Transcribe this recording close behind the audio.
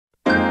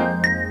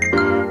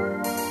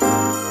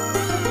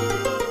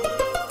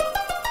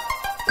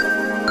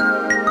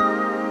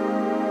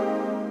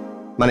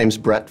My name is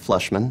Brett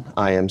Fleshman.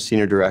 I am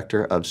Senior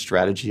Director of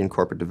Strategy and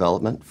Corporate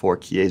Development for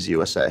Chiesi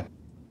USA.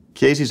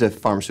 Chiesi is a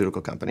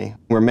pharmaceutical company.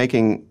 We're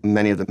making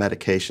many of the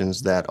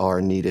medications that are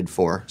needed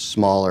for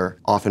smaller,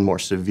 often more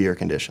severe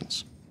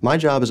conditions. My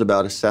job is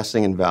about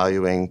assessing and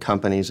valuing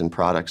companies and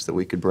products that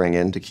we could bring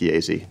into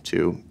Chiesi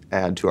to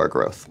add to our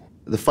growth.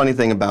 The funny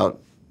thing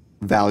about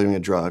valuing a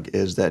drug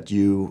is that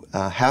you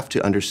have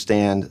to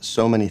understand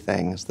so many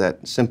things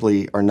that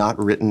simply are not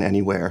written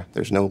anywhere.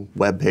 There's no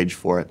web page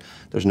for it.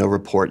 There's no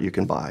report you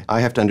can buy.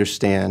 I have to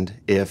understand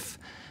if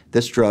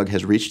this drug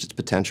has reached its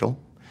potential,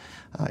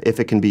 if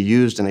it can be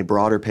used in a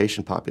broader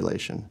patient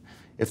population,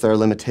 if there are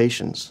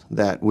limitations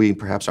that we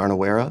perhaps aren't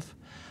aware of,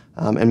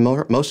 and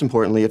most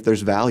importantly, if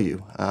there's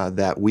value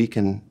that we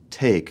can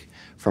take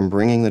from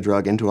bringing the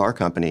drug into our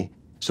company.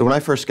 So when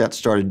I first got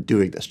started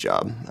doing this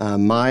job,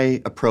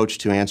 my approach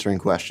to answering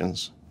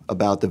questions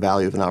about the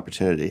value of an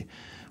opportunity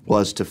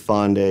was to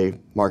fund a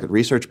market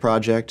research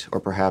project or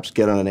perhaps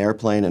get on an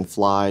airplane and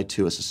fly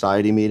to a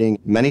society meeting.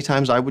 Many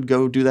times I would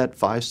go do that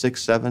 5,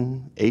 6,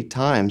 7, 8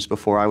 times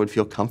before I would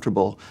feel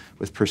comfortable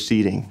with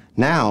proceeding.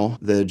 Now,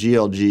 the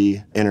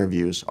GLG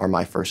interviews are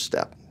my first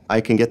step. I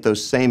can get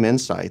those same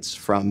insights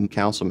from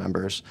council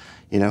members,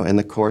 in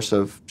the course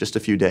of just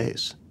a few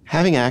days.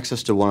 Having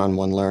access to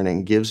one-on-one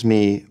learning gives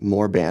me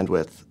more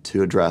bandwidth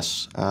to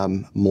address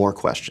more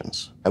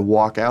questions. I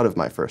walk out of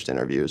my first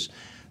interviews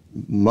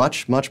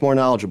much more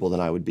knowledgeable than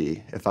I would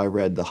be if I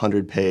read the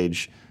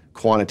 100-page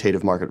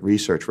quantitative market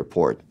research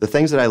report. The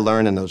things that I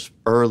learn in those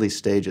early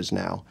stages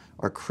now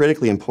are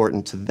critically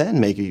important to then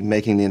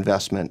making the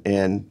investment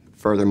in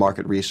further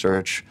market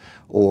research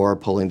or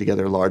pulling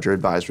together larger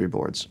advisory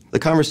boards. The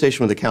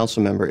conversation with the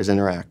council member is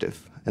interactive,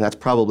 and that's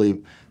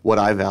probably what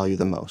I value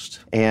the most.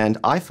 And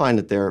I find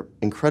that they're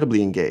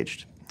incredibly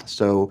engaged.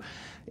 So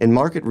in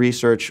market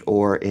research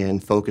or in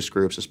focus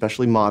groups,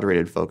 especially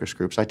moderated focus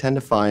groups, I tend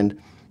to find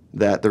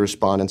that the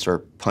respondents are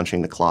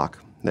punching the clock.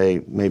 They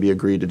maybe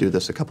agreed to do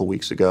this a couple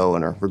weeks ago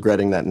and are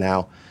regretting that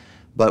now.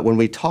 But when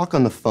we talk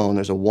on the phone,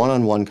 there's a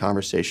one-on-one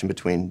conversation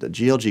between the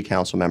GLG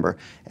council member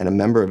and a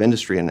member of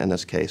industry in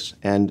this case,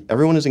 and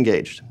everyone is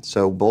engaged.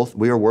 So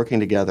we are working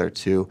together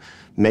to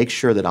make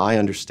sure that I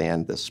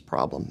understand this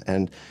problem.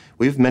 And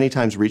we've many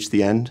times reached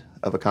the end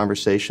of a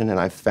conversation, and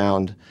I've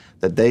found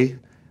that they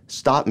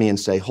stop me and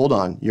say, hold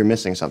on, you're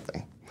missing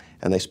something.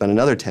 And they spend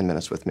another 10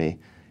 minutes with me,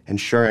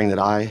 ensuring that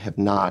I have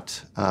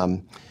not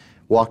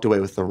walked away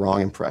with the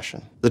wrong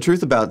impression. The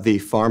truth about the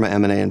pharma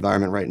M&A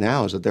environment right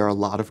now is that there are a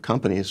lot of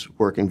companies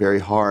working very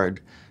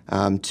hard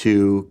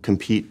to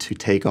compete to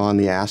take on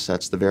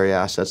the very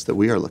assets that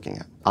we are looking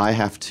at. I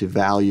have to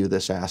value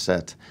this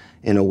asset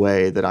in a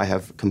way that I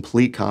have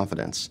complete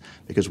confidence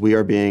because we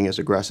are being as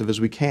aggressive as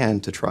we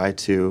can to try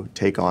to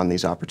take on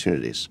these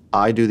opportunities.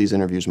 I do these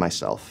interviews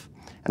myself,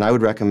 and I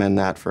would recommend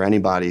that for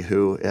anybody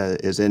who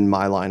is in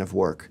my line of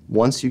work.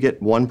 Once you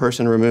get one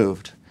person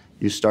removed,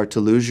 you start to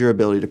lose your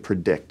ability to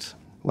predict.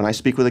 When I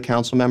speak with a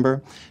council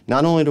member,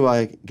 not only do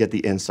I get the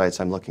insights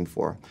I'm looking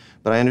for,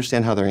 but I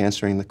understand how they're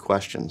answering the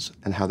questions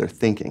and how they're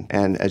thinking.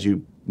 And as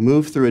you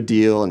move through a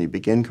deal and you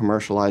begin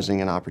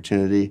commercializing an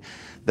opportunity,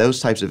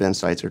 those types of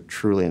insights are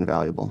truly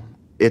invaluable.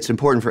 It's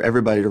important for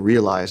everybody to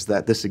realize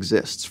that this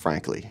exists,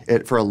 frankly.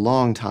 For a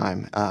long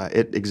time,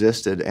 it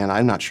existed, and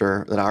I'm not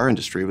sure that our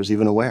industry was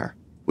even aware.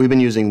 We've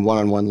been using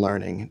one-on-one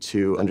learning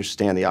to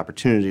understand the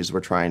opportunities we're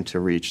trying to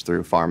reach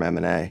through pharma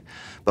M&A,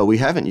 but we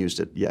haven't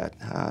used it yet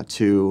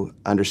to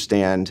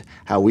understand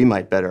how we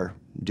might better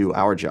do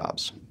our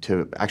jobs,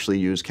 to actually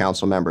use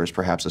council members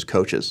perhaps as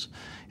coaches,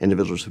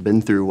 individuals who've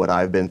been through what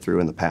I've been through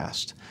in the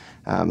past,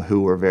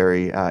 who were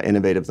very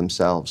innovative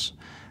themselves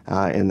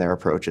in their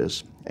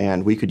approaches.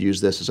 And we could use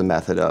this as a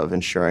method of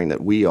ensuring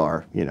that we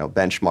are,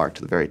 benchmarked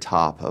to the very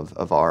top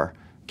of our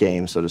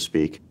game, so to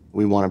speak.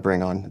 We want to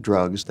bring on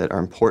drugs that are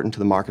important to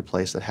the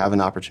marketplace, that have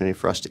an opportunity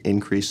for us to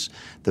increase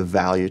the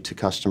value to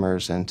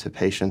customers and to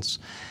patients.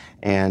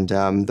 And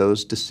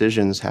those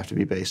decisions have to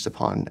be based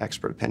upon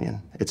expert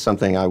opinion. It's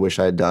something I wish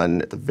I had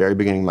done at the very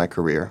beginning of my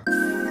career.